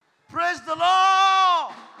Praise the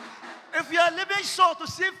Lord. If you are living short to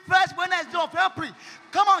see first Wednesday of April,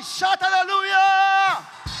 come on, shout hallelujah.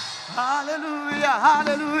 Hallelujah,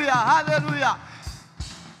 hallelujah, hallelujah.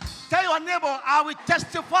 Tell your neighbor, I will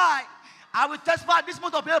testify. I will testify this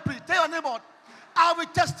month of April. Tell your neighbor, I will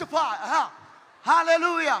testify.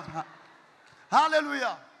 Hallelujah.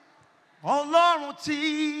 Hallelujah. Ọlọ́run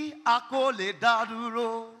tí a kò lè dá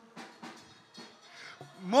dúró.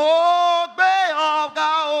 Mo gbé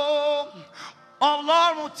ọ̀gá o.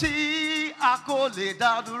 Ọlọ́run tí a kò lè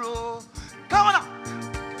dá dúró. Come on now.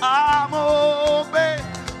 Mo gbé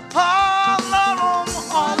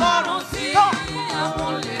Ọlọ́run tí a kò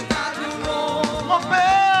lè dá dúró. Mo gbé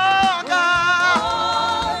ọ̀gá.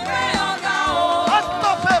 Let's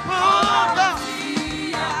stop people.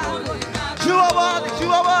 You are worthy. You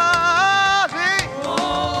are worthy.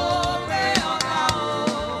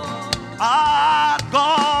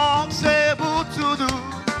 God's able to do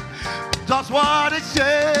just what He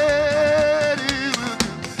said He will do.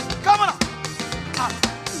 Come on now.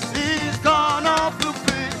 He's gonna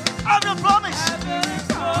fulfill every promise.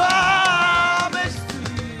 Promise.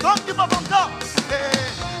 Don't give up on God.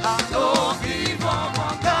 Don't give up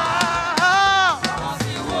on God.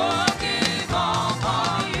 He won't give up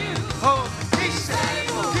on you. Oh, He's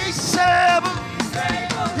able. He's able.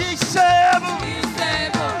 He's able. He's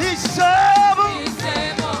able. He's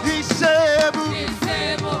able. He's able.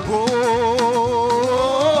 Oh,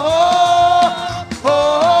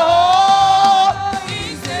 oh,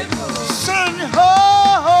 He's able. Sing, oh,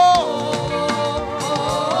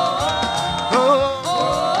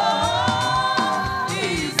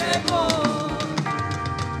 He's able.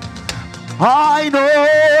 I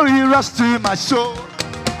know He rescued my soul.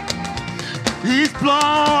 His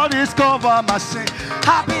blood is covered my sin.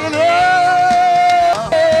 I believe.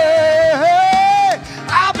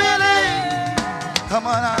 I believe. Come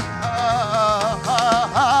on now.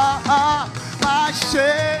 My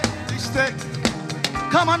shame is taken.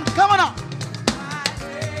 Come on now.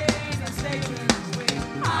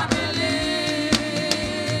 I believe.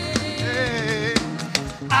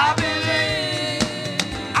 I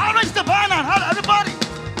believe. I raise the banner, everybody.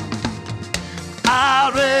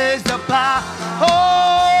 I raise the banner. Oh,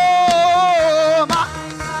 my.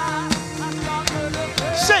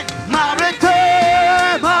 Sing, my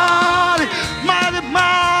redeemer,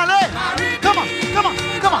 mighty. Come on.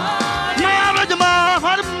 My redeemer,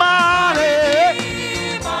 mighty.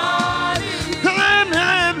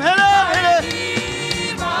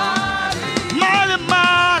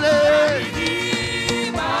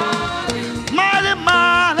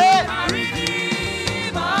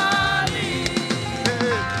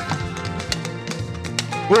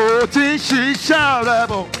 Oh, tí ṣiṣẹ́ rẹ̀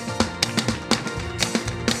bọ̀,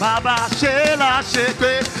 bàbá ṣe la ṣe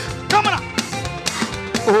pé, come on now.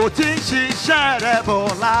 Oh, tí ṣiṣẹ́ rẹ̀ bọ̀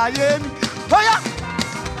láyé mi. Oh yeah,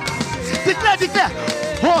 declare.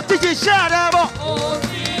 Oh, tí ṣiṣẹ́ rẹ̀ bọ̀.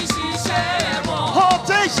 Oh,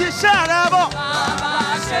 tí ṣiṣẹ́ rẹ̀ bọ̀. Bàbá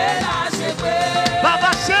ṣe la ṣe pé.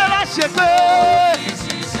 Bàbá ṣe la ṣe pé. Oh, tí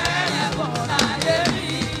ṣiṣẹ́ rẹ̀ bọ̀ láyé mi.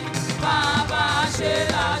 Bàbá ṣe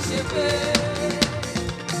la ṣe pé.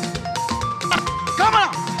 Come on,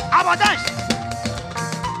 our dance.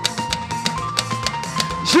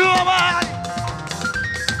 You are mine.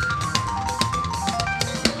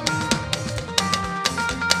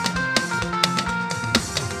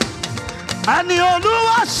 Ani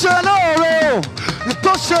Olúwa ṣe lóore,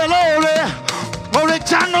 tó ṣe lóore, oore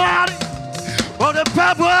January, oore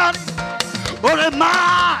February, oore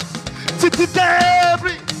March, títí dé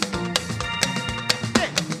April.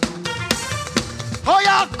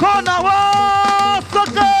 Oya kọ́nà wá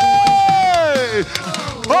sókè.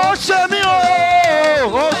 Ó ṣe mí o,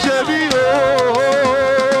 ó ṣe mí o.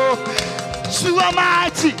 You are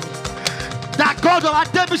mighty. That God of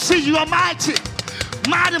Adébísí, you are mighty.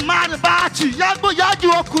 Mighty báàtì. Yàgbó yájú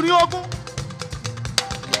ọkùnrin ogun.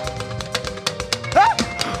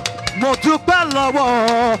 Mo dúpẹ́ lọ́wọ́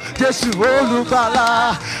Jésù olùgbàlà.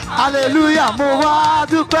 Hallelujah, mo wá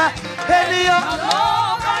dúpẹ́ ènìyàn.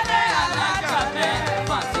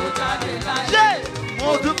 Mo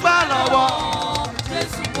dúpẹ́ lọ́wọ́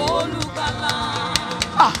Jésù olùgbàlà.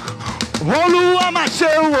 Olúwa mà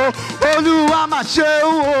ṣe wò, Olúwa mà ṣe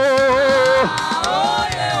wò.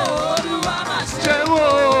 Olúwa mà ṣe wò.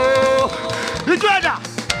 Ìjọ ẹ̀dá.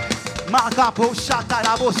 Màgàbó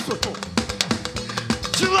ṣàtàràbó sòtò.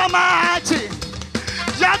 You are mighty.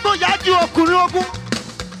 Yàgbó yájú ọkùnrin ogun.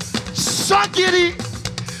 Sọ́gìrì.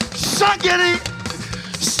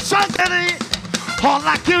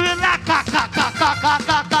 Ọ̀làkiri ńlá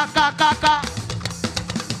kàkàkàkàkàkàkàkà.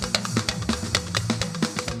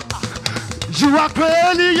 You are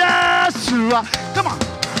greatly, yes, you are. Come on.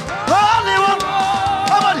 Holy one.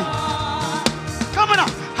 Somebody. Come on now.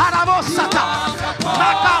 Harabo Sata.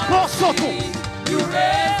 Makapo Soto. You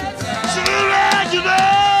reign.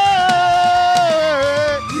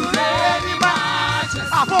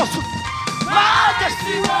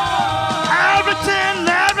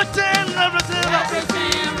 Majesty.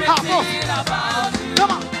 Everything about you.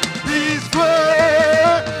 Come on. He's great.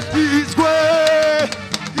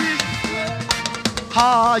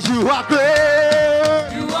 Ah, you are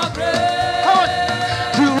great. You are great.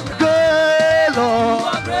 You are great, Lord. You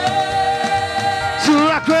are great. You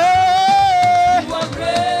are great. You are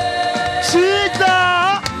great. Jesus.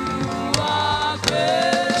 You are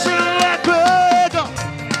great. You are great.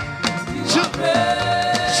 You are great.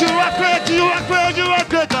 You are great. You are great. You are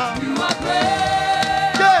great. You are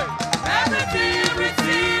great. Yeah. Everything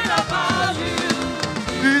about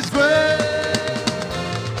you is great.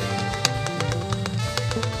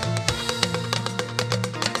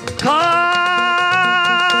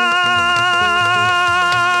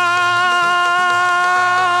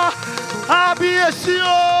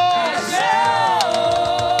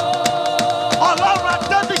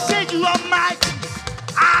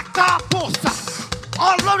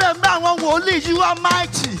 You are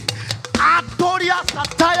mighty. Adoria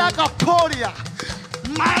Sataya Gaporia.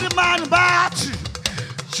 Mighty man Batu.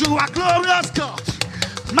 You are glorious God.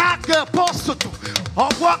 Maka Posoto. Or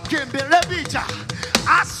walking Berevita.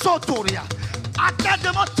 Asotoria.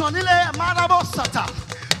 Akademotonile Marabosata.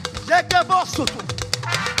 Yekebosoto.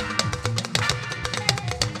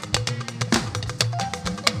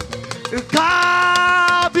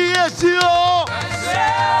 Kabiesio.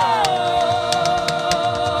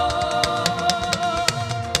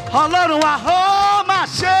 Ọlọ́run wa ó máa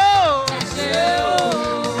ṣe o.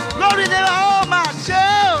 Lórí ilé wa ó máa ṣe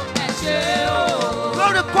o.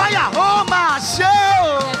 Lórí kwaya ó máa ṣe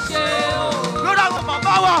o. Lórí àwọn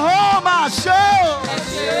bàbá wa ó máa ṣe o.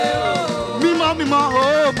 Mímọ́ ó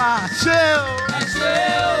máa ṣe o.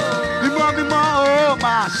 Mímọ́ ó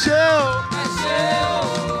máa ṣe o.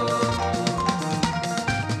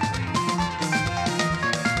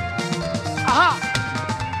 Aha.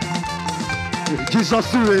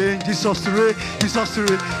 Jesus reign, Jesus reign, Jesus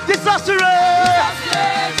reign, Jesus reign.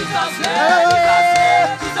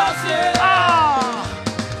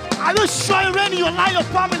 Are you sure you reign in your life, your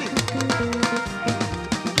family?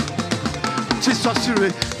 Jesus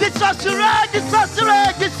reign, Jesus reign, Jesus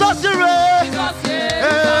reign, Jesus reign.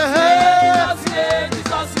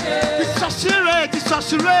 Jesus reign,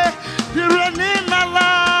 Jesus reign. You reign in our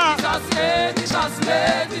life. Jesus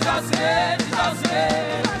reign, Jesus reign, Jesus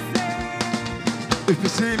reign. If you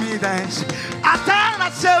see me dance, I dance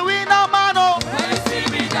like a winner man. When you see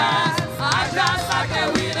me dance, I dance like a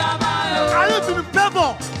winner man. Are you in favor?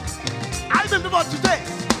 Are you in favor today?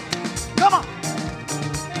 Come on.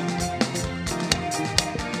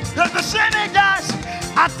 If you see me dance,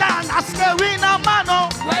 I dance like a winner man.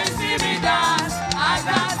 When you see me dance, I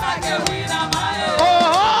dance like a winner man.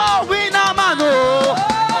 Oh, winner man.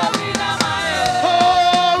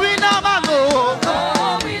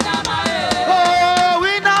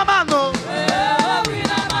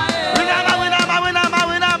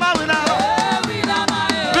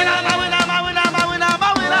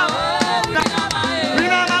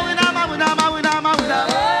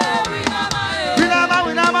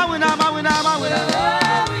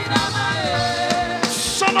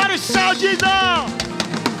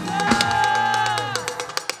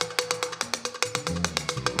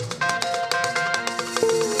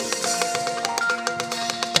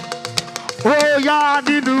 Oh yeah,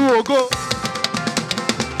 nínú ògo.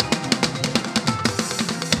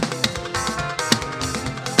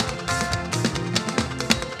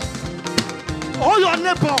 Oh, your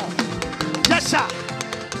neighbor. Yes, sir.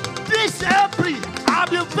 This April, I'll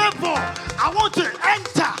be favor. I want to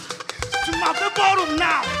enter to my favor room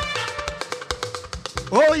now.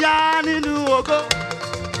 Oh yeah, nínú ògo.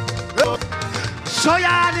 So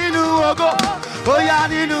yeah, nínú ògo. Oh yeah,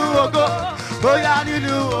 nínú ògo. Oh yeah,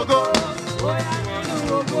 nínú ògo.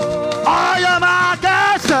 I am a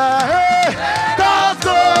dancer. Let's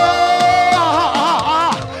go.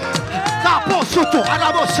 Kaposuto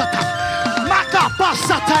arabosata. Maka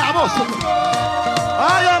pasata arabosuto.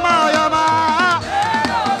 I am a.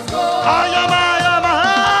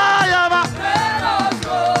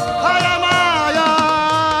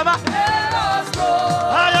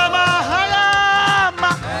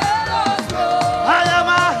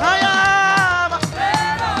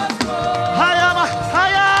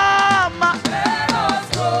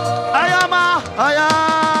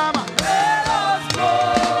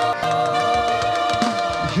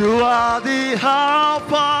 You are the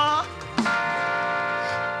helper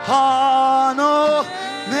honor,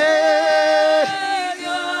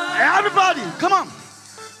 everybody, come on.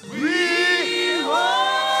 We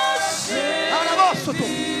worship you.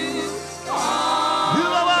 You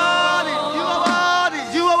are worthy. You are worthy.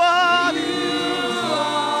 You are worthy.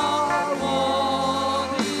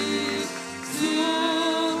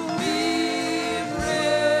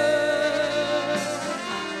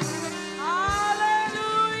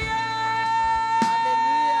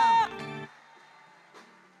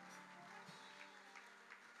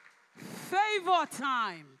 Favour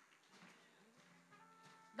time.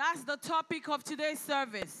 That's the topic of today's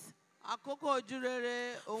service.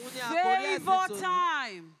 Favour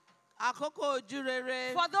time. For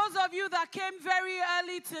those of you that came very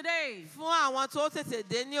early today, I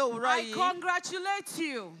congratulate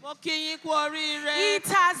you. It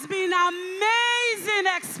has been an amazing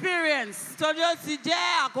experience. From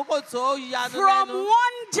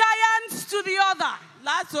one giant to the other.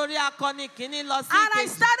 And I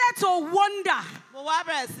started to wonder,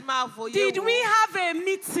 did we have a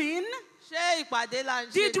meeting?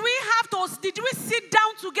 Did we sit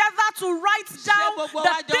down together to write down the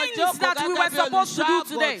things that we were supposed to do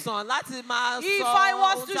today? If I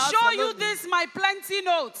was to show you this, my plenty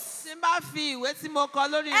notes, every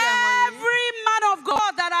man of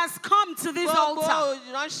God that has come to this altar,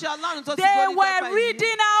 they were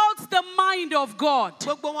reading out the mind of God.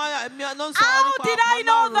 How did I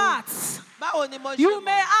know that? You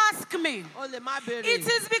may ask me. It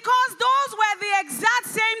is because those were the exact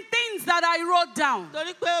same things that I wrote down.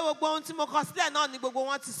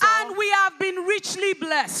 And we have been richly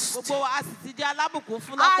blessed.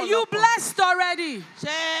 Are you blessed already?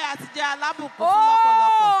 Oh,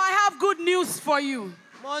 I have good news for you.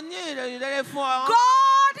 God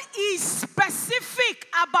is specific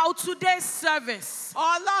about today's service.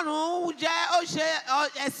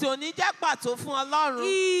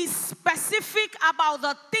 He is specific about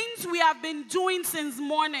the things we have been doing since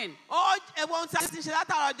morning.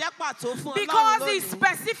 Because he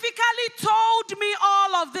specifically told me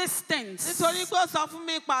all of these things. And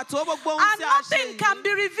nothing can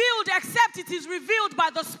be revealed except it is revealed by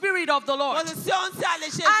the Spirit of the Lord. And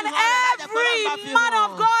every man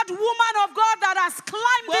of God, woman of God that has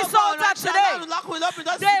climbed this altar today,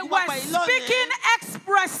 they were speaking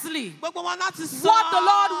expressly what the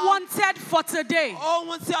Lord wanted for today. So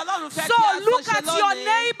look at your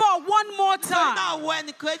neighbor one more time.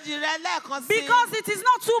 Because it is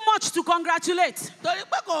not too much to congratulate.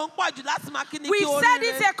 We've said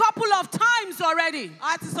it a couple of times already.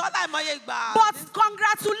 But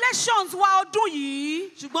congratulations, well done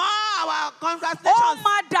ye. Oh,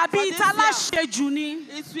 my Dabi,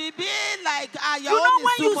 it will be like you know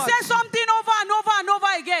when you say something over and over and over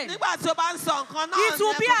again, it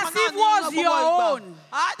will be as if it was your own.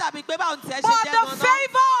 But the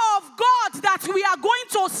favor of God that we are going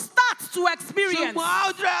to start to experience, it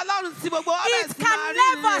can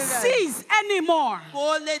never cease anymore.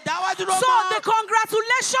 So the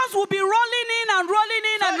congratulations will be rolling in and rolling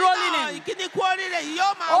in and rolling in.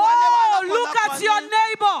 Oh, look at your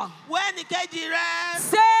neighbor.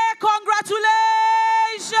 Say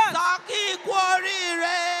congratulations.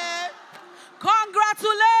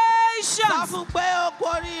 Congratulations.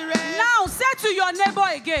 Now say to your neighbor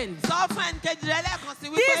again,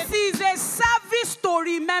 this is a service to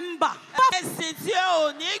remember. That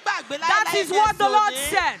is what the Lord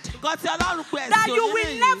said. That you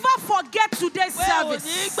will never forget today's service.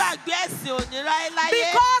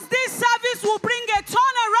 Because this service will bring a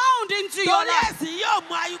turnaround into your life.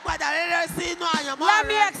 Let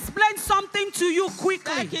me explain something to you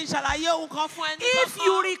quickly. If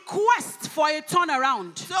you request for a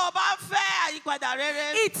turnaround,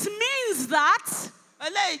 it means that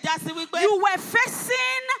you were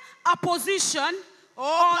facing a position or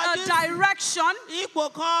a direction that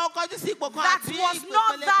was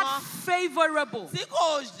not that favorable.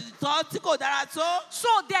 So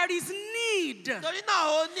there is need.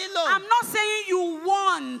 I'm not saying you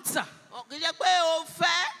want.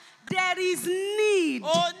 There is need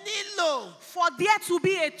for there to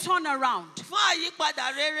be a turnaround.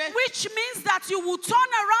 Which means that you will turn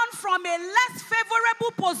around from a less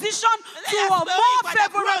favorable position to a more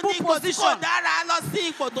favorable position.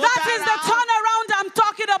 That is the turnaround I'm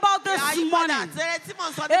talking about this morning.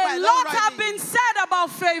 A lot have been said about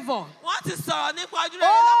favor.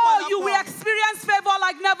 Oh, you will experience favor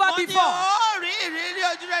like never before.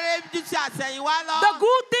 The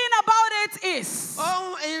good thing about it is,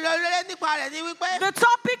 the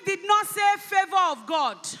topic did not say favor of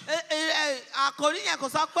God.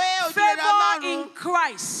 Favor in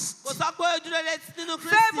Christ. Favor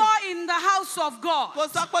in the house of God.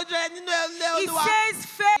 It says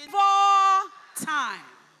favor time.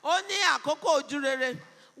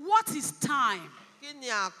 What is time?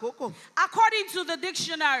 According to the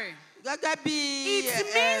dictionary, it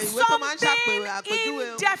means something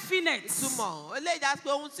indefinite.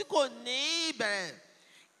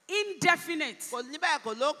 Indefinite.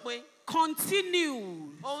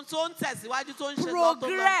 Continue.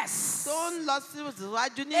 Progress. A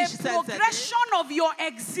progression of your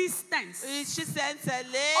existence.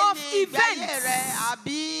 Of events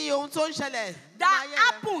that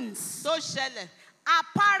happens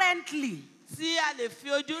apparently,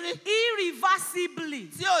 irreversibly,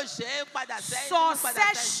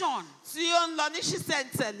 succession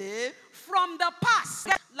from the past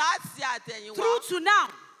through to now,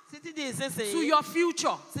 to your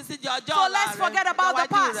future. So let's forget about the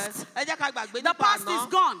past. The past is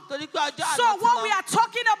gone. So what we are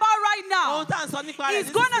talking about right now is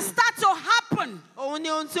going to start to happen from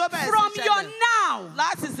your now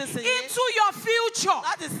into your future.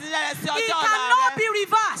 It cannot be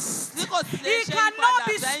reversed. It cannot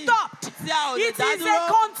be stopped. It is a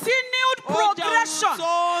continued progression.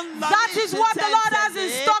 That is what the Lord has in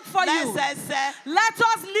stock for you. Let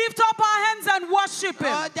us lift up our hands and worship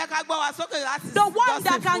Him. The one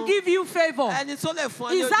that can give you favor. Is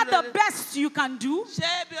that the best you can do?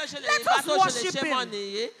 Let us worship Him.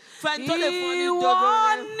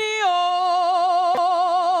 Ìwọ ni o,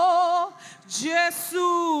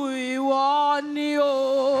 Jésù, ìwọ ni o.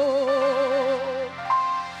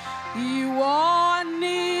 Ìwọ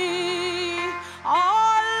ni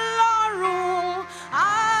Ọlọ́run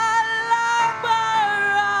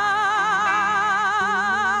alágbára.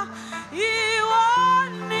 Ìwọ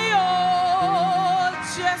ni o,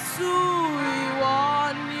 Jésù, ìwọ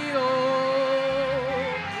ni o.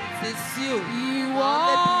 Ìwọ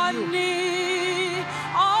ni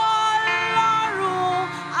Ọlọ́run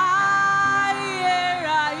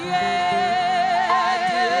ayérayé.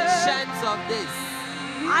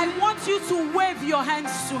 I want you to wave your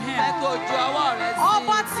hands to Him.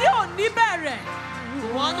 Ọba tí ò ní bẹ̀rẹ̀.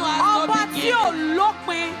 Ọba tí ò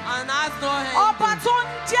lópin. Ọba tó ń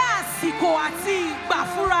jẹ́ àsìkò àti ìgbà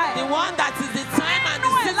fúnra ẹ̀. The one that is the time and the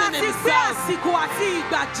season Nínú ẹ̀ láti gbé àsìkò àti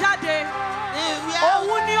ìgbà jáde.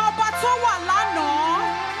 Òun ni ọba tó wà lánàá.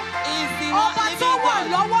 Ọba tó wà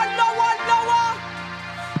lọ́wọ́lọ́wọ́.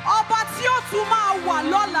 Ọba tí ó tún máa wà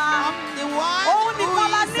lọ́la. Òun nìkan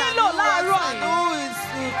la nílò láàárọ̀ yìí.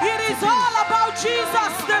 It is all about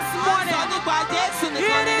Jesus this morning.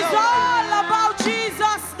 It is all about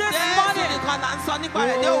Jesus this morning.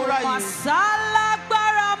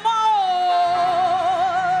 Masalagbara mo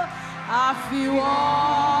àfiwọ́.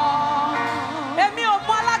 Èmi ò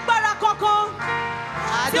mọ alágbára kankan.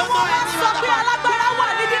 Tí wọ́n bá sọ pé alágbára wà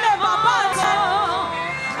nídìílé bàbá rẹ̀.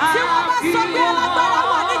 Tí wọ́n bá sọ pé alágbára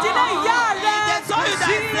wà nídìílé ìyá rẹ̀.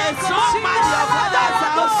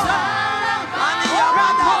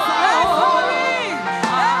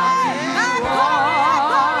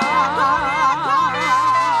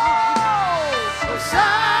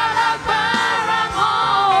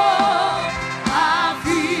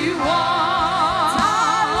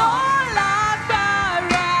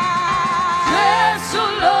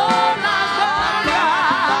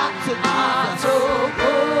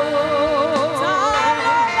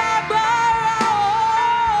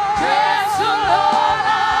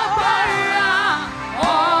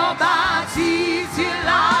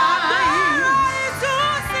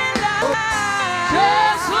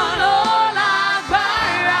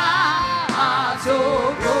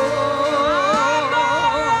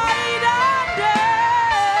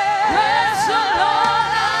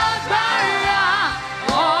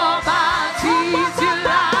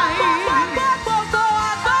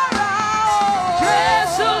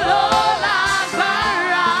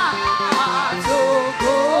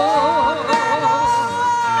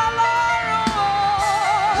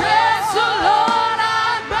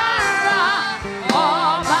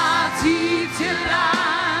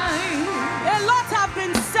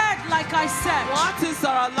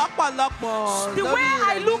 The way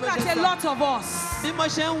I look at a lot of us, we have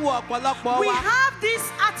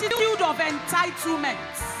this attitude of entitlement.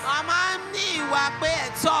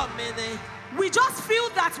 We just feel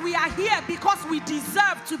that we are here because we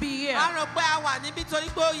deserve to be here.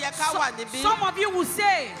 Some of you will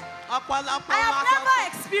say, I have never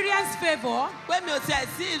experienced favor.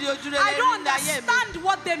 I don't understand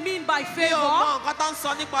what they mean by favor.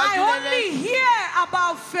 I only hear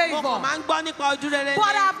about favor, but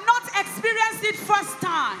I've not experienced it first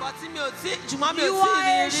time. You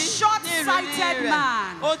are a short-sighted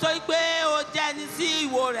man. Are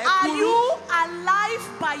you alive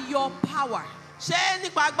by your power?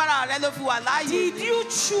 Did you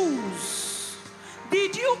choose?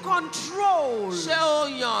 Did you control that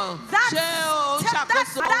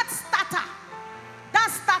starter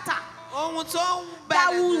that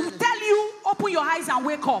will tell you, open your eyes and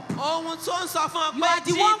wake up? You are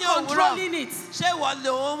the one controlling it.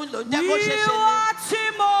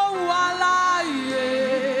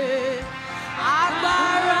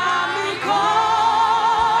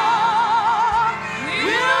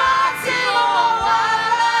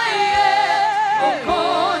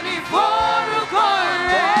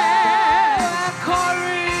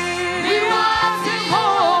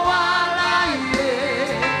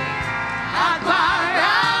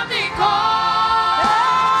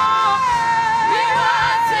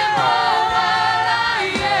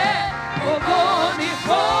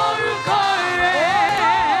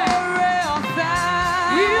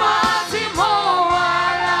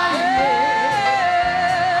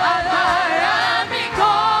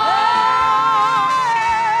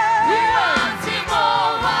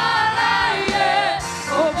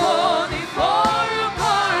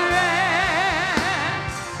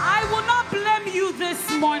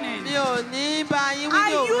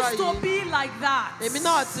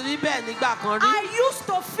 I used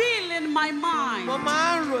to feel in my mind,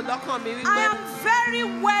 I am very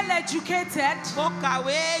well educated, I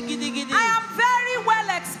am very well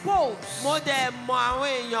exposed, I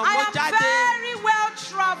am very well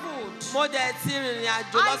traveled.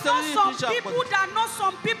 I know some people that know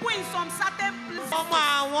some people in some certain places. So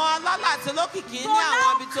now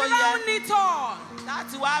crown it all.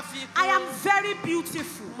 I am very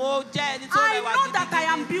beautiful. I know that I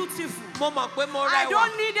am beautiful. I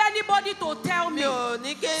don't need anybody to tell me. So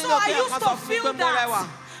I used to feel that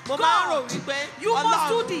God, you must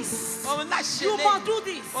do this. You must do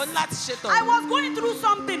this. I was going through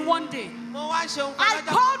something one day. I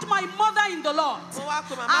called my mother in the Lord. A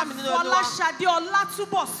wonderful and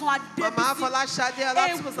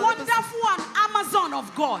Amazon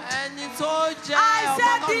of God. I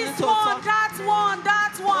said this one, that one,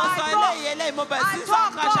 that one. I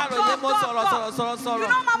talk. You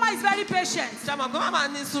know, Mama is very patient.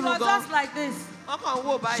 She was just like this.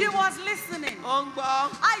 She was listening.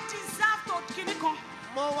 I deserve to kinikon.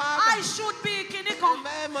 I should be kinikon.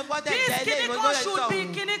 This kinikon should be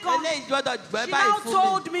kinikon. She now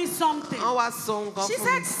told me something. She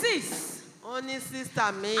said, sis,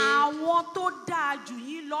 I want to die.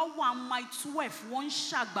 My 12 one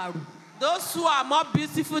shagbaru. Those who are more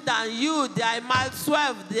beautiful than you, they are my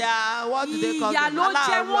 12. They are, what do they call them?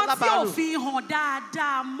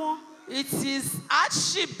 It is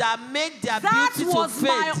hardship that make their beauty to fade.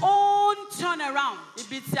 That was my own turnaround.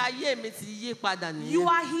 You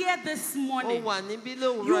are here this morning.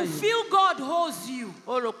 You feel God holds you.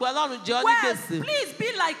 Well, please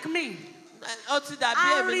be like me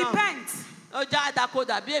and repent. Please,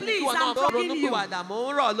 I'm talking you.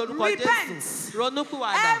 Repent.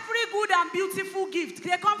 Every good and beautiful gift,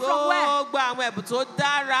 they come from where?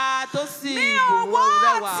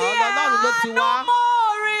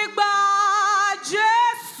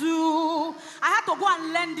 I had to go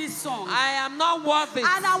and learn this song. I am not worth it.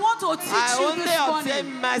 And I want to teach you this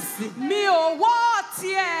morning. Mercy.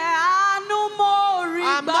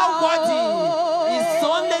 I'm not worthy. It's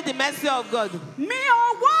only the mercy of God.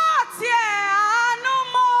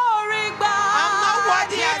 I'm not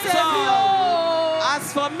worthy at all.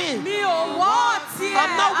 As for me,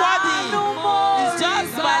 I'm not worthy. It's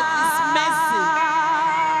just by His mercy.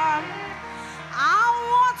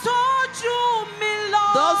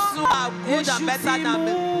 Those who are good and better than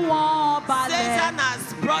me, Satan has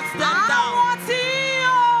brought them down.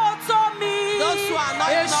 Those who are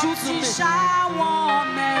not enough to me,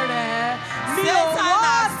 Satan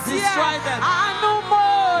has destroyed them.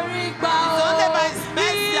 It's only by His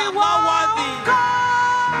mercy I'm not worthy.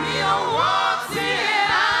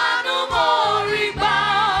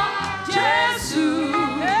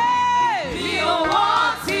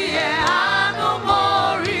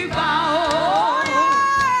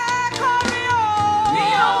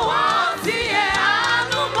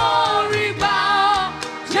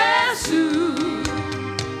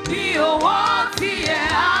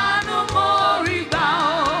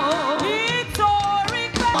 Nítorí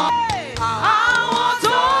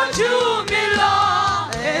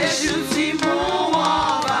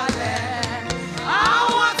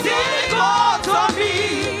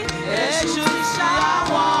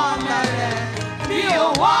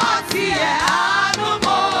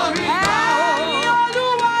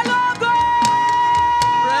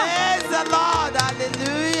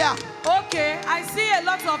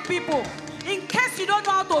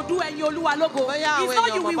yin Olúwa lógo. It's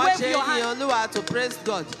not you will wave your hand. To praise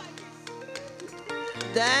God.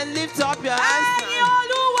 Then lift up your hands. Yin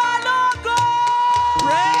Olúwa lógo.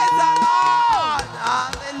 Praise the Lord.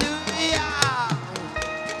 Hallelujah.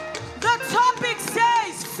 The topic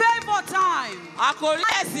says favor time. Àkòrí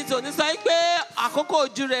ẹ̀sìn tòní sọ pé àkókò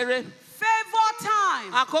ojú rere. Favor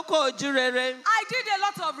time. Àkókò ojú rere. I did a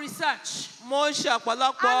lot of research. Mo ṣe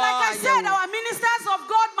ọ̀pọ̀lọpọ̀ And like I said, àyẹ̀wò. our ministers of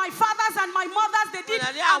God, my fathers and my mothers, they did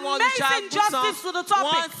amazing justice to the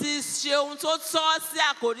topic. Wọ́n ti ṣe ohun tó tọ́ sí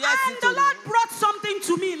àkòrí ẹ̀sìn And the tòní. Lord brought something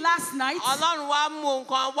to me last night. Ọlọ́run wá mú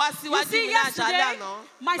nǹkan wá You síwájú see, mi ní àṣálẹ́ yesterday, àná.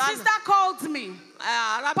 my sister called me,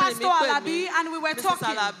 Arábìnrin mi Pastor pè Alabi, mí. and we were Mrs. talking.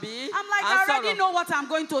 Alabi, I'm like, à ń I already sọ̀rọ̀. know what I'm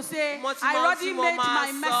going to say. Mo ti I mọ already tí mo made máa my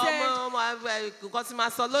sọ, message. nǹkan tí máa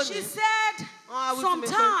sọ lónìí. She said, wí fún mi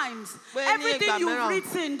pé- sometimes pé ní everything ìgbà you've mìíràn-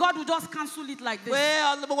 written, God will just cancel it like this.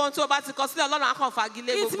 Pé gbogbo ohun tí o bá ti kọ sílẹ̀ Ọlọ́run á kàn fagilé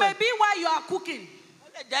It gbogbo may ẹ̀. be while you are cooking, Ó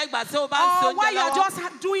lè jẹ́ ìgbà tí o bá ń ṣe or oúnjẹ while you are lọ́wọ́.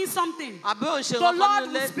 just doing something. Àbí ò ń ṣe The nǹkan Lord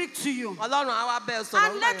nínú will ilé. speak to you. Ọlọ́run á wá bẹ́ẹ̀ sọ̀rọ̀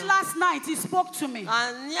And nígbà late yẹn. last night, He spoke to me. Ní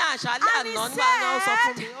àṣálẹ́ And he àná nígbà náà ó sọ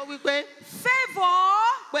fún mi. said- Ó wí pé Favor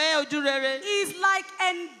pé ojú rere is like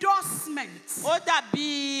endorsement. ó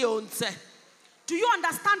dàbí òǹtẹ̀. Do you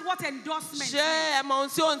understand what endorsement Ṣé is? ẹ mọ ohun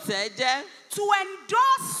tí òǹtẹ̀ jẹ́? To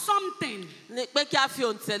endorse something Ni pé kí a fi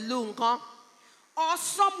òǹtẹ̀ lu nǹkan. or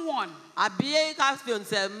someone. Àbí ká fi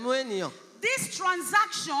òǹtẹ̀ mú ènìyàn. This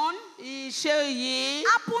transaction Iṣẹ́ yìí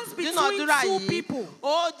happens between dúnàdúrà two yìí people,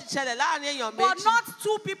 ó ṣẹlẹ̀ láàrin èèyàn but méjì. not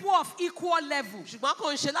two people of equal level. Ṣùgbọ́n kò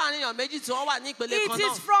ń ṣe láàrin èèyàn méjì tí wọ́n wà ní ìpele It kan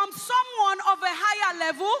is náà. from someone of a higher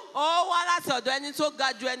level Ó wá láti ọ̀dọ̀ ẹni tó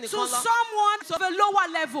ga ju to ẹnìkan lọ. someone of a lower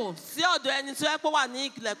level. Sí ọ̀dọ̀ ẹni tó yẹ pé wà ní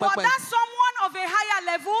ìpìlẹ̀ But pẹpẹ. that someone of a higher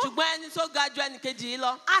level Ṣùgbọ́n ẹni tó ga ju ẹnìkejì yìí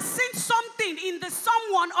lọ. has seen something in the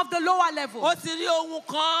someone of the lower level. Ó ti rí ohun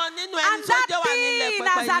kan nínú ẹni And tó that jẹ́ wà ní ilẹ̀ thing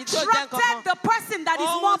pẹpẹ has yìí tó jẹ́ nǹkan attracted kan. the person that is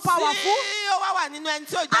more Ohun tí powerful. ó wá wà nínú ẹni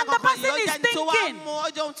tí ó jẹ́ And the nǹkan kan yìí ó person jẹ́ is ẹni tó wá thinking. mú ó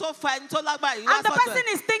jẹ́ ohun tó fa ẹni tó lágbára yìí wá And the sọ́dọ̀ person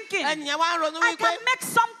ẹ̀. is thinking, Ẹnìyẹn wá ń ronú I wípé can make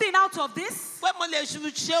something out of this pé mo lè ṣe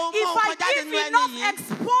ohun if I kan jáde give nínú ẹni enough yìí.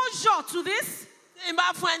 exposure to this, Tí n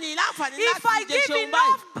bá fún ẹni yìí láǹfààní if I láti lè give ṣe ohun báyìí.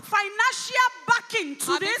 enough financial backing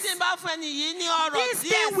to Àbí tí this, n bá fún ẹni yìí ní ọrọ̀ this díẹ̀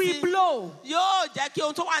thing will sí blow. yóò jẹ́ kí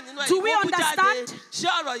ohun tó wà nínú Do ẹni we kó bú jáde. understand? Ṣé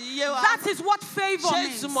ọ̀rọ̀ yìí yé wa? That is what favor Ṣé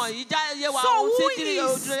means. ìtumọ̀ yìí yé wa? So Ohun who tí kiri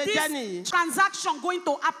is ojúrere jẹ́ nìyí. this transaction going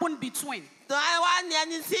to happen between? Tó ẹ wá ní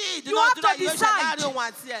ẹni tí You have ìdúnàdúrà to yóò ṣe decide. láàrin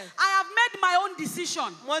òun àti ẹ̀. I have made my own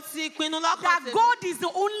decision Mo ti pinnu lọ́kàn that tèmi God is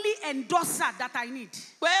the only endorser that I need.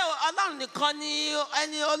 pé Ọlọ́run nìkan ni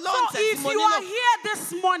ẹni So olóǹtẹ̀ tí if mo you are nílò. here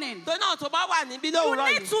this morning, Tó náà tó bá wà níbí you lówùúrọ̀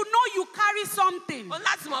need yìí. to know you carry something. Ó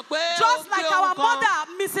láti mọ̀ pé ó Just gbé like our ohun kan.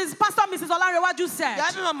 mother, Pastor Mrs. Olanrewaju said,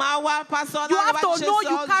 Gẹ́gẹ́ bí màmá wa pásọ you have Ọlọ́run to ṣe know sọ,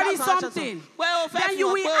 you carry Jásán ṣe sọ. something. Pé o fẹ́ Then fi you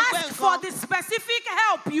hàn will pé o gbé ask for nǹkan. the specific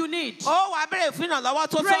help you need. Ó wàá béèrè fún ìrànlọ́wọ́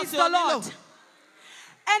tó tọ́ Praise sí the o nílò. Lord.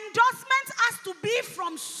 Endorsement has to be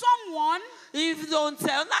from someone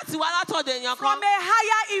Ìfòǹtẹ̀ láti wá látọ̀dọ̀ èèyàn from kan a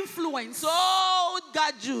higher influence tó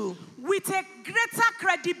ga jù with a greater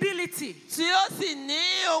credibility, tí ó sì ní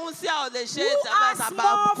ohun tí a ò lè ṣe who has tàbí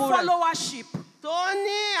more àbùkù rẹ̀. followership Tó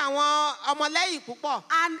ní àwọn ọmọlẹ́yìn púpọ̀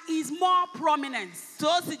and is more prominent.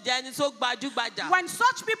 tó sì jẹ́ ẹni tó gbajúgbajà. When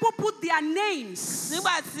such people put their names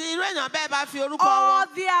Nígbà tí irú èèyàn bẹ́ẹ̀ bá fi orúkọ or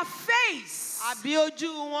wọn their face àbí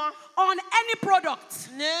ojú wọn on any product,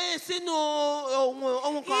 ní sínú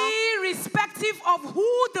ohun kan, irrespective of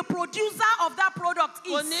who the producer of that product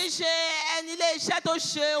kò is, ní ṣe ẹni ilé iṣẹ́ tó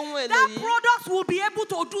ṣe ohun èlò that yìí. product will be able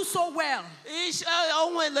to do so well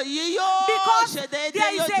Ohun èlò yìí yóò because ṣe there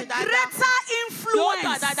déédéé, is yóò a ti dáadáa. greater Yóò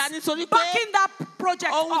tà dáadáa influence nítorí pé backing that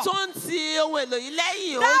project ohun up. tó ń ti ohun èlò yìí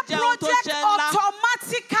lẹ́yìn ó That jẹ́ ohun tó project jẹ́ ńlá.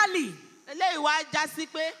 automatically Eléyìí wá já sí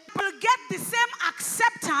pé will get the same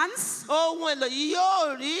acceptance ohun èlò yìí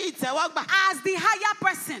yóò rí ìtẹ́wọ́gbà as the higher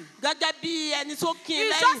person. gẹ́gẹ́ bí ẹni tó kí n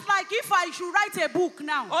It's lẹ́yìn. just like if I should write a book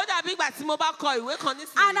now Ó dàbí ìgbà tí mo bá kọ ìwé kan and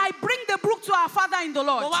nísìnyí. I bring the book to our father in the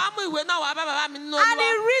Lord Mo wá mú ìwé náà wá bá bàbá mi nínú and he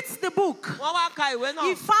Olúwa. reads the book. Wọ́n wá ka ìwé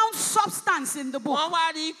He náà. found substance in the book Wọ́n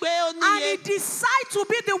wá rí i pé ó and he níye. decided to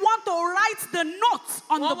be the one to write the notes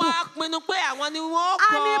on the Wọ́n wá book. pinnu pé àwọn ni wọ́n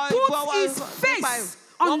And kọ he put ìbọwọ́ his nípa face ẹ̀.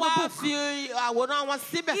 on Wọ́n the wá book. fi àwòrán wọn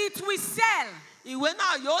síbẹ̀. It will sell Ìwé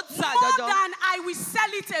náà yóò tà more jọjọ. than I will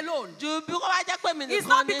sell it alone. Ju bí wọ́n bá jẹ́ pé mi It's nìkan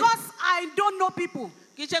not ni. because I don't know people.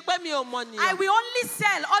 Kì í ṣe pé mi ò mọ̀ I nìyẹn. will only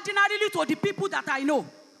sell ordinarily to the people that I know.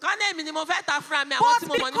 Kọ́nà èmi ni mo fẹ́ ta fúnra mi, àwọn But tí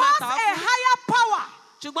mo mọ̀ ní máa because tà a á fún. higher power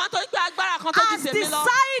Ṣùgbọ́n torí pé agbára kan tó has ju tèmi lọ,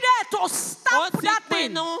 decided to ó stamp ti that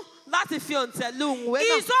thing, pinnu láti fi òǹtẹ̀ lu ìwé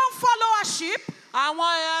his náà. own followership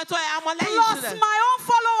Àwọn ọmọlẹ́yìn plus tirẹ̀ my own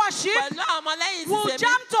followership pẹ̀lú àwọn ọmọlẹ́yìn ti will tèmi.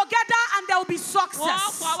 jam together and there will be Wọ́n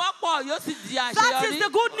success. That is the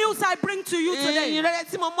good news I bring to you today. It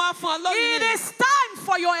is time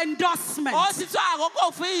for your endorsement. I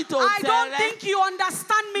don't think you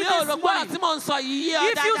understand me this morning.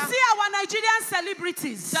 If you see our Nigerian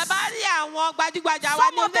celebrities, some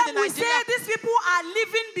of them will say these people are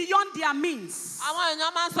living beyond their means.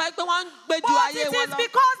 But it is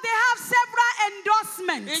because they have several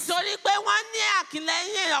endorsements.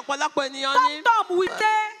 Tom-Tom, we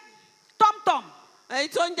say Tom-Tom.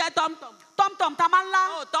 Tom-Tom,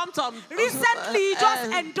 Tamala. Recently, he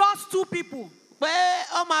just endorsed 2 people.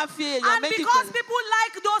 And because people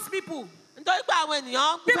like those people,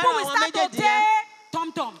 people will start to take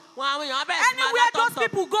Tom-Tom. Anywhere those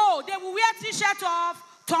people go, they will wear T-shirt of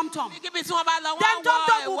Tom-Tom. Then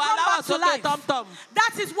Tom-Tom will come back to life.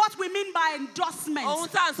 That is what we mean by endorsement. Lord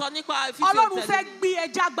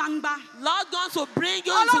wants to bring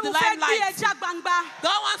you into the limelight.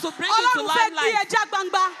 God wants to bring you to limelight. God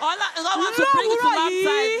wants to bring you to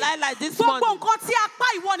limelight this morning.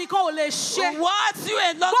 What you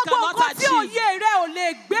alone cannot achieve.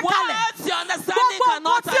 What your understanding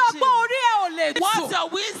cannot achieve. What your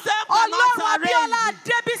wisdom cannot arrange.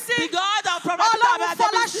 The God of Prophetic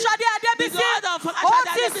Prayer, the God of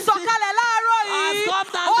has come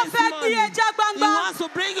down this morning. He wants to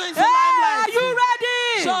bring you into limelight. Are you ready?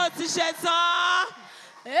 Show t-shirts on.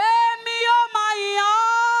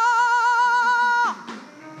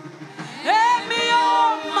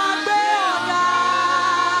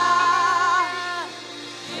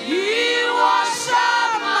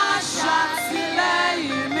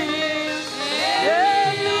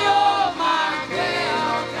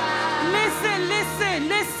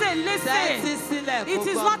 It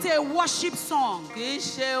is not a worship song.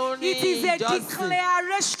 It is a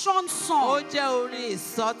declaration song.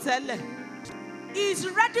 He's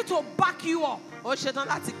ready to back you up.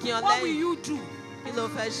 What will you do?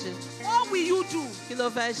 What will you do?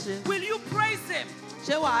 Will you praise him?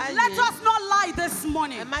 Let us not lie this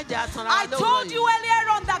morning. I told you earlier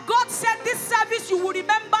on that God said this service, you will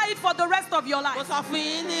remember it for the rest of your life. So if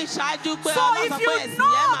you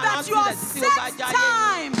know that your set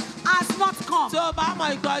time has not come, Pastor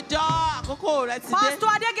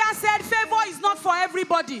Adega said favor is not for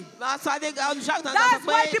everybody. That's why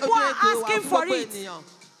people are asking for it.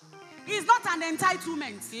 It's not an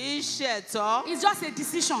entitlement. It's just a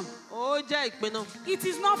decision. It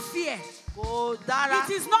is not fear. It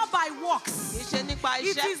is not by works. It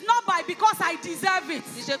is not by because I deserve it.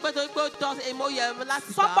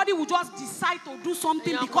 Somebody will just decide to do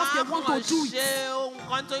something because they want to do it.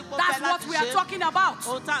 That's what we are talking about.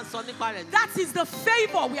 That is the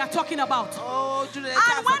favor we are talking about.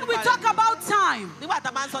 And when we talk about time,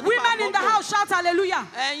 women in the house shout hallelujah.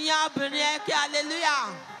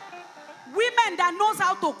 Women that knows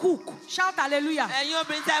how to cook, shout hallelujah.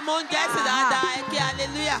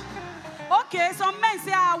 Okay, some men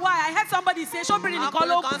say, why? I heard somebody say, men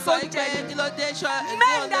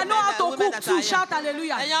that know how to cook too, shout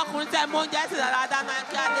hallelujah.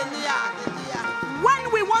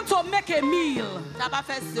 When we want to make a meal,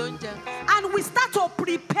 and we start to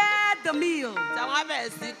prepare the meal,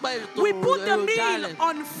 we put the meal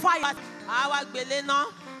on fire.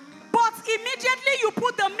 But immediately you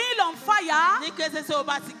put the meal on fire, does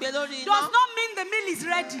not mean the meal is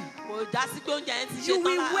ready. You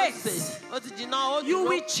will wait. You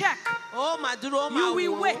will check. You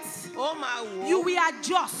will wait. You will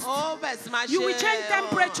adjust. You will change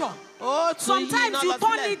temperature. Sometimes you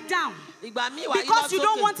turn it down because you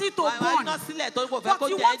don't want it to burn, but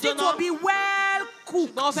you want it to be well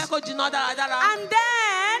cooked. And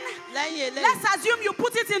then let's assume you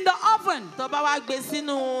put it in the oven.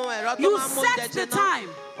 You set the time.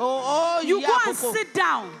 You go and sit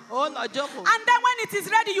down. And then when it is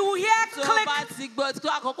ready, you will hear click.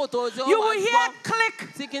 You will hear click.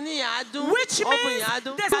 Which means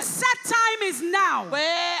the set time is now.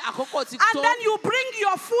 And then you bring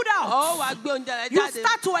your food out. You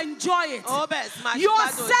start to enjoy it. Your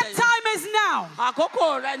set time is now.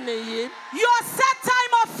 Your set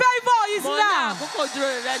time of favor is now.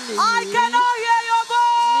 I cannot hear your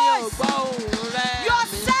voice. Your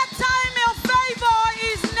set time of favor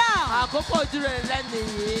is now.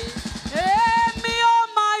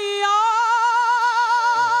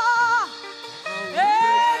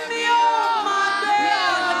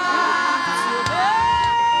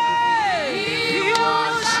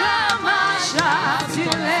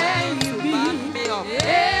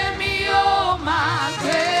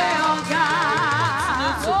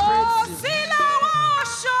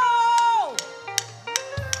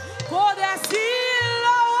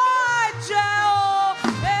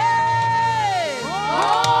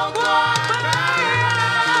 Oh,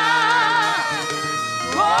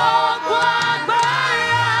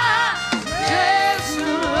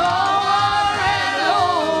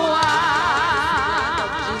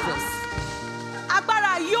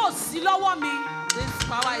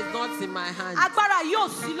 hand. Agbára yóò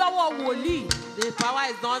sí lọ́wọ́ wòlíì. The power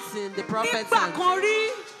is not in the prophet's hand. Nígbà kan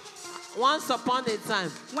rí. Once upon a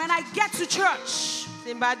time. When I get to church.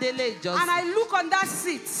 And I look on that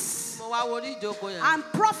seat. And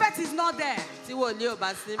prophet is not there. I'll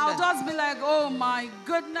just be like, oh my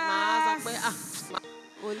goodness.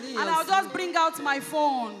 And I'll just bring out my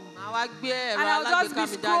phone. And I'll just be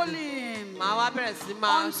scrolling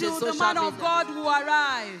until the man of God will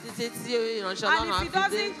arrive. And if he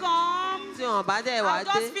doesn't come, I'll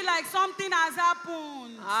just feel like something has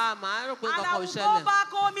happened. And I will go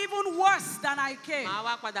back home even worse than I came.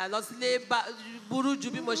 What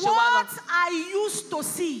I used to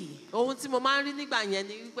see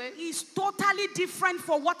is totally different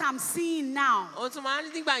from what I'm seeing now.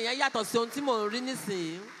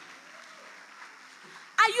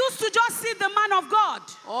 I used to just see the man of God.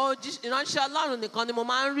 That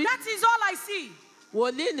is all I see.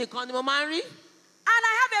 And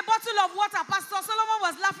I have a bottle of water. Pastor Solomon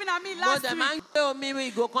was laughing at me last week.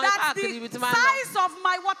 That the size of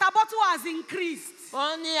my water bottle has increased.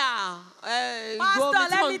 Pastor,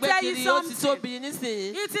 let me tell you something.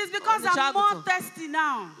 It is because I'm more thirsty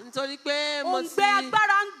now. Because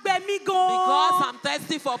I'm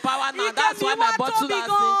thirsty for power now. That's why my bottle has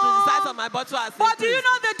increased. The size of my bottle has increased. But do you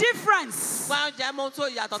know the difference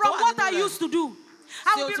from what I used to do?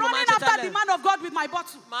 I will be running after the man of God with my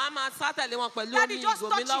bottle. Daddy, just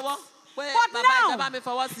touch it. But now, if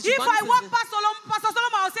I walk past Pastor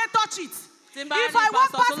Solomon, I'll say touch it. If I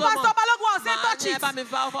walk past Pastor Balogun, I'll say touch it.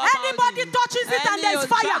 Anybody touches it and there's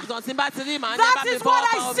fire. That is what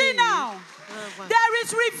I see now. There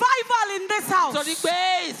is revival in this house. There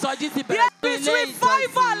is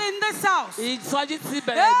revival in this house. Hey, I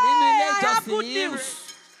have good news.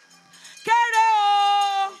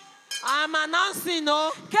 I'm announcing,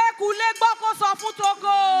 let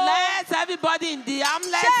everybody in the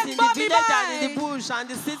hamlet, in the village, and in the bush, and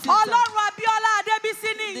the city. The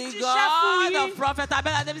God of Prophet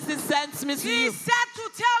Abiola Adebisi sent me to you. He said to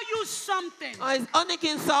tell you something. Something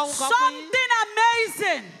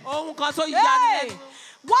amazing. Hey,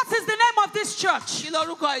 what is the name of this church?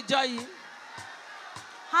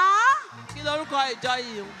 Huh?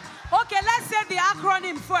 Okay, let's say the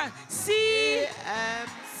acronym first.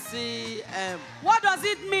 CM. What does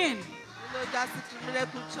it mean? Okay,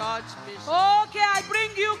 I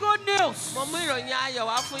bring you good news.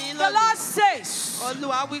 The Lord says,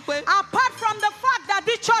 apart from the fact that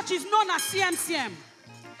this church is known as CMCM,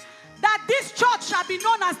 that this church shall be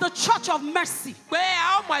known as the Church of Mercy.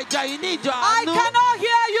 I cannot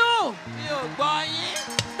hear you.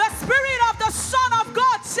 The Spirit of the Son of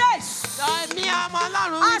God says, as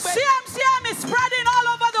CMCM is spreading all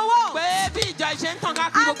over the world, and they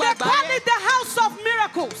call it the House of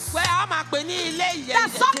Miracles, that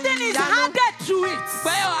something is handed to it.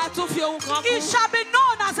 It shall be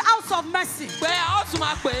known as House of Mercy.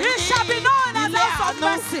 It shall be known as House of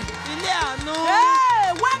Mercy.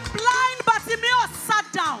 Hey, when blind Bartimaeus sat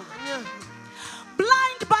down,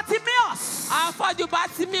 blind Bartimaeus,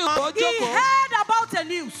 he heard about a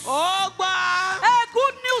news. A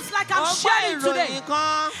good news like I'm sharing today.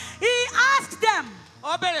 He asked them,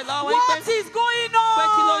 what is going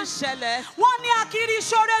on? Said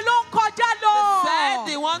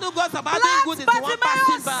the one who goes about doing good is the one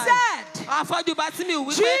passing by.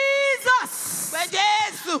 Jesus,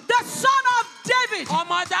 the Son of David, have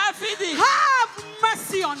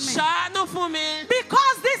mercy on me.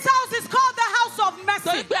 Because this house is called the House of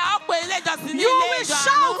Mercy. You will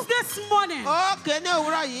shout this morning,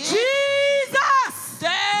 Jesus,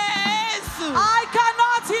 I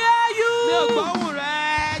cannot hear you.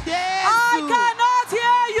 I cannot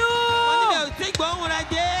hear you.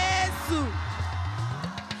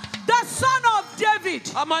 The Son of David,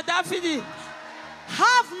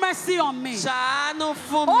 have mercy on me. He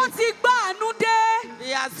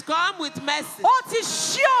has come with mercy. He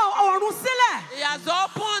has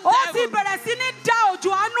opened heaven.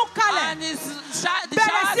 And his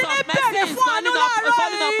showers of mercy is falling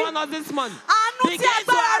upon us this morning. Begin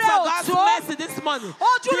to ask for God's mercy this morning.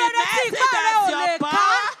 The mercy that your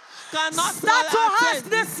power cannot start to ask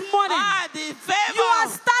this morning. The favor you are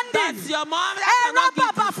standing. That your mom cannot give you.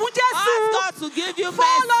 Ask God to give you mercy.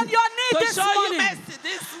 Fall on your knee to this show morning. You mercy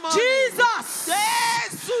this morning. Jesus,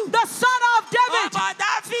 the Son of David,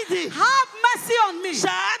 have mercy on me.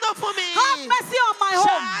 Have mercy on my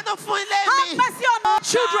home. Have mercy on my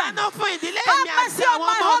children. Have mercy on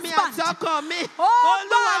my husband.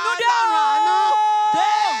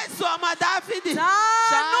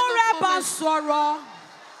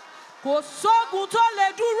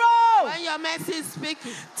 When your mercy is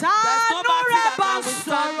speaking, there's no battle that can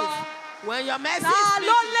withstand it. When your mercy is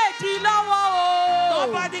speaking,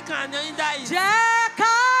 nobody can hinder it.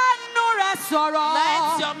 Let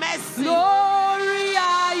your mercy.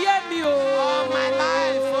 All my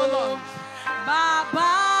life, oh Lord.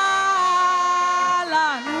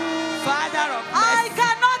 Father of mercy. I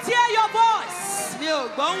cannot hear your voice.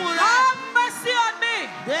 Have mercy on me.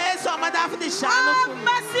 Have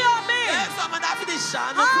mercy on me.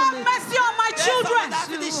 Have mercy on my children. Have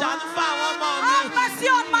mercy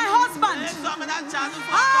on my husband.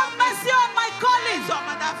 Have mercy on my colleagues.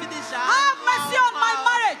 Have mercy on my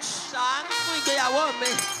marriage.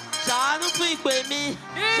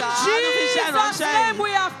 In Jesus' name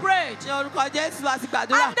we have prayed. And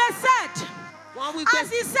they said, as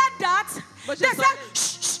he said that, they said, shh.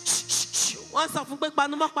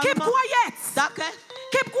 Keep quiet.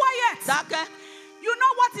 Keep quiet. You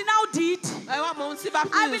know what he now did? I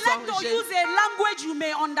would like to use a language you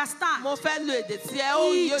may understand.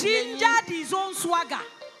 He gingered his own swagger.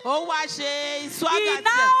 He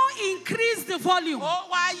now increased the volume.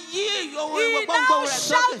 He now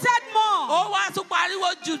shouted more.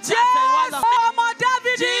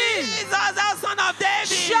 Jesus, the Son of David.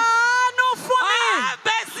 Have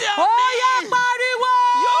mercy on me.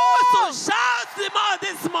 You also shout him out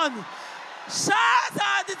this morning. Shout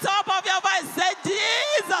at the top of your voice. Say,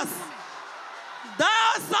 Jesus,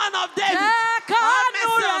 thou Son of David. Have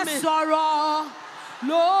mercy on me.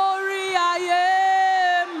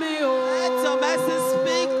 Let your mercy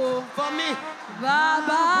speak for me.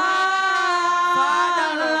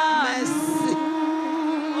 Father of mercy.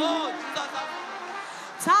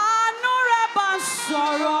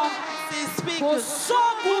 Oh, Jesus. Speak.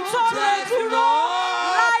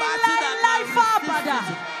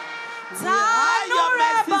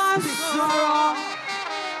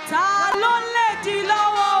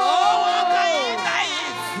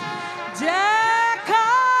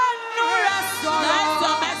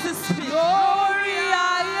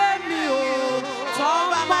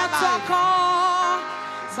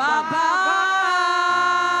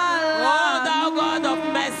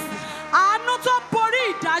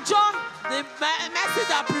 The mercy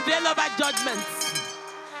that prevails over judgments.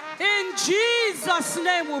 In Jesus'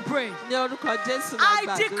 name we pray. I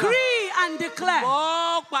decree and declare,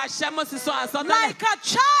 like a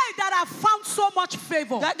child that has found so much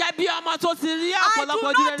favor, I do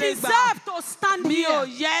not deserve to stand here.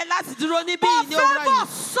 But favor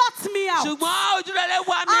sought me out. I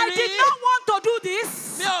did not want to do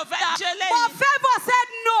this, but favor said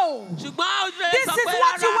no. This is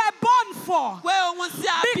what you were born for.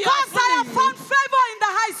 Because I have found favor in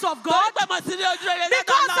the eyes of God, because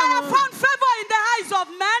I have found favor in the eyes of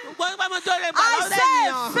men, I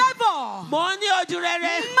say favor,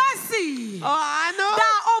 mercy,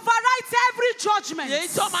 that overrides every judgment, mercy,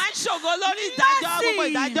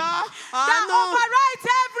 that overrides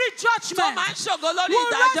every judgment, will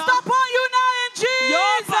rest upon you now in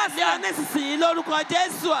Jesus' name.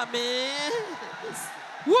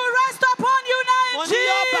 Will rest upon you now in Jesus'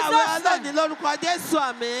 name.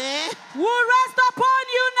 Will rest upon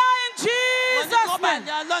you now in Jesus' name.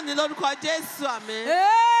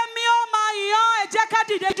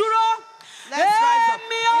 Let's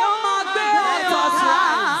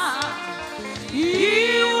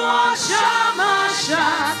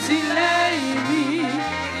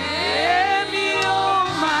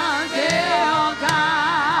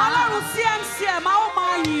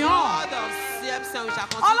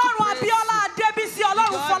Ọlọ́run Abíọ́lá Adébísí,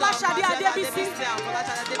 Ọlọ́run Fọláṣadé Adébísí,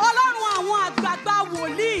 Ọlọ́run àwọn àgbààgbà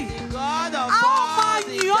wòlíì, a ó máa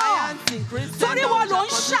yìn ọ́, torí wọ́n ló ń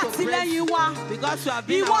ṣàtìlẹ́yìn wa,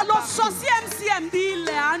 ìwọ ló sọ sí MCM di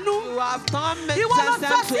ilẹ̀ àánú, ìwọ ló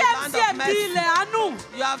sọ sí MCM di ilẹ̀ àánú,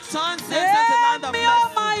 èmi ó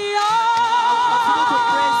máa yìn ọ́.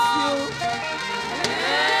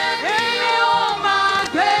 Èmi ó máa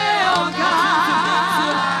gbé ọ̀gá.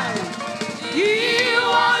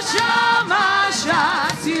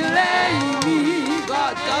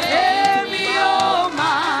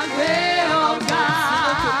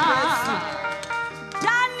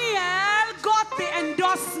 Daniel got the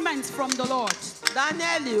endorsement from the Lord.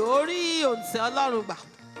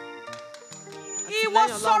 He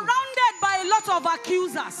was surrounded by a lot of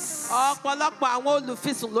accusers.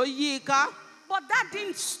 But that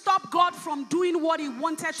didn't stop God from doing what he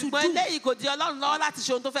wanted to do. When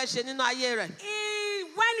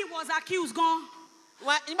he was accused, he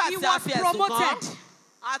was promoted.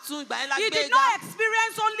 He did not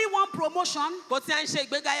experience only one promotion.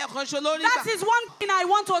 That is one thing I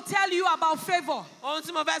want to tell you about favor. You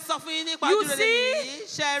see,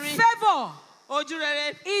 favor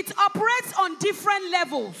It operates on different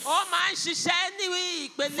levels. From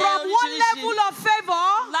one level of favor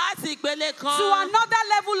to another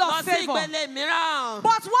level of favor.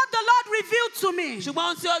 But what the Lord revealed to me is that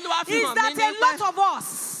a lot of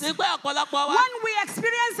us, when we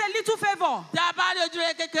experience a little favor,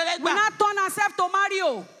 we not turn ourselves to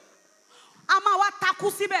Mario.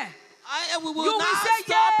 You will say,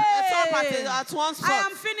 "Yay, I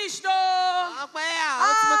am finished though.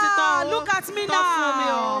 Look at me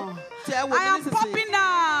now. I am popping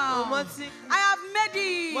now. I have made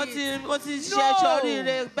it." No.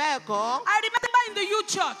 I remember in the youth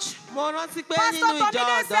church, Pastor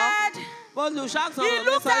Tomide said, he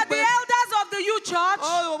looked at the elders of the youth church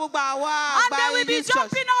and they will be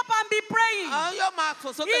jumping up and be praying. He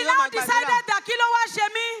now decided that he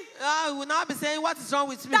will not be saying, "What is wrong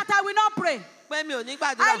with me?" that I will not pray. I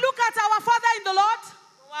look at our Father in the Lord.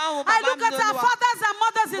 I look at our fathers and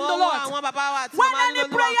mothers in the Lord. When any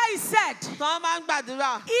prayer is said,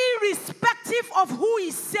 irrespective of who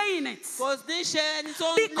is saying it,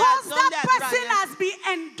 because that person has been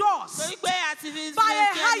endorsed by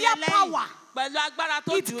a higher power,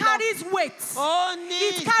 it carries weight.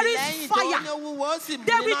 It carries fire.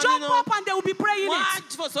 They will jump up and they will be praying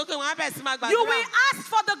it. You will ask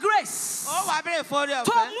for the grace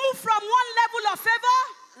to move from one level of favor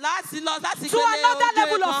to another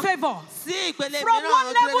level of favor. From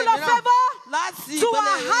one level of favor to a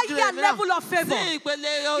higher level of favor.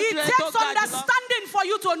 It takes understanding for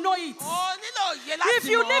you to know it. If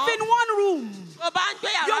you live in one room,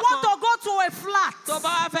 you want to go to a flat,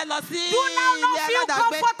 you now not feel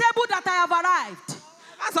comfortable that I have arrived.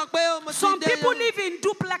 Some people live in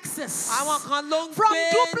duplexes. From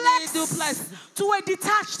duplex to a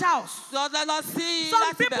detached house.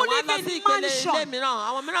 Some people live in mansion.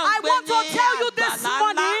 I want to tell you this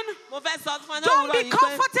morning, don't be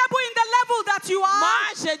comfortable in the level that you are.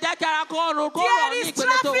 There is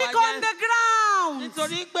traffic on the ground.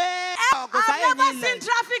 I've never seen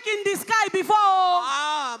traffic in the sky before.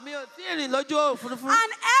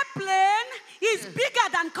 An airplane is bigger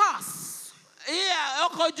than cars. And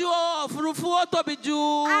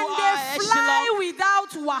they fly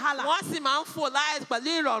without wahala.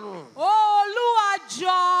 Olúwa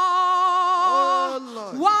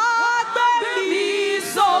wá gbé mi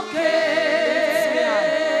sókè.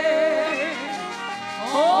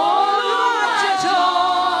 Olúwa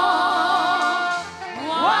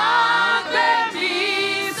wá gbé mi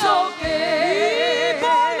sókè.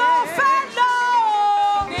 Ibo lo fẹ́ lọ?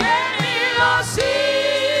 Gbé mi lọ sí.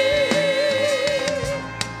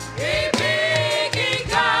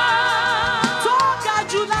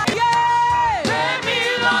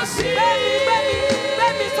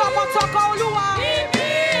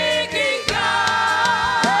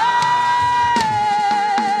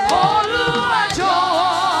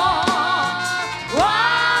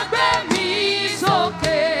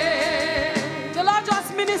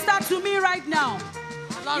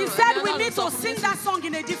 He said we need to sing that song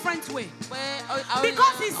in a different way.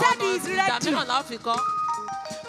 Because he said he is ready.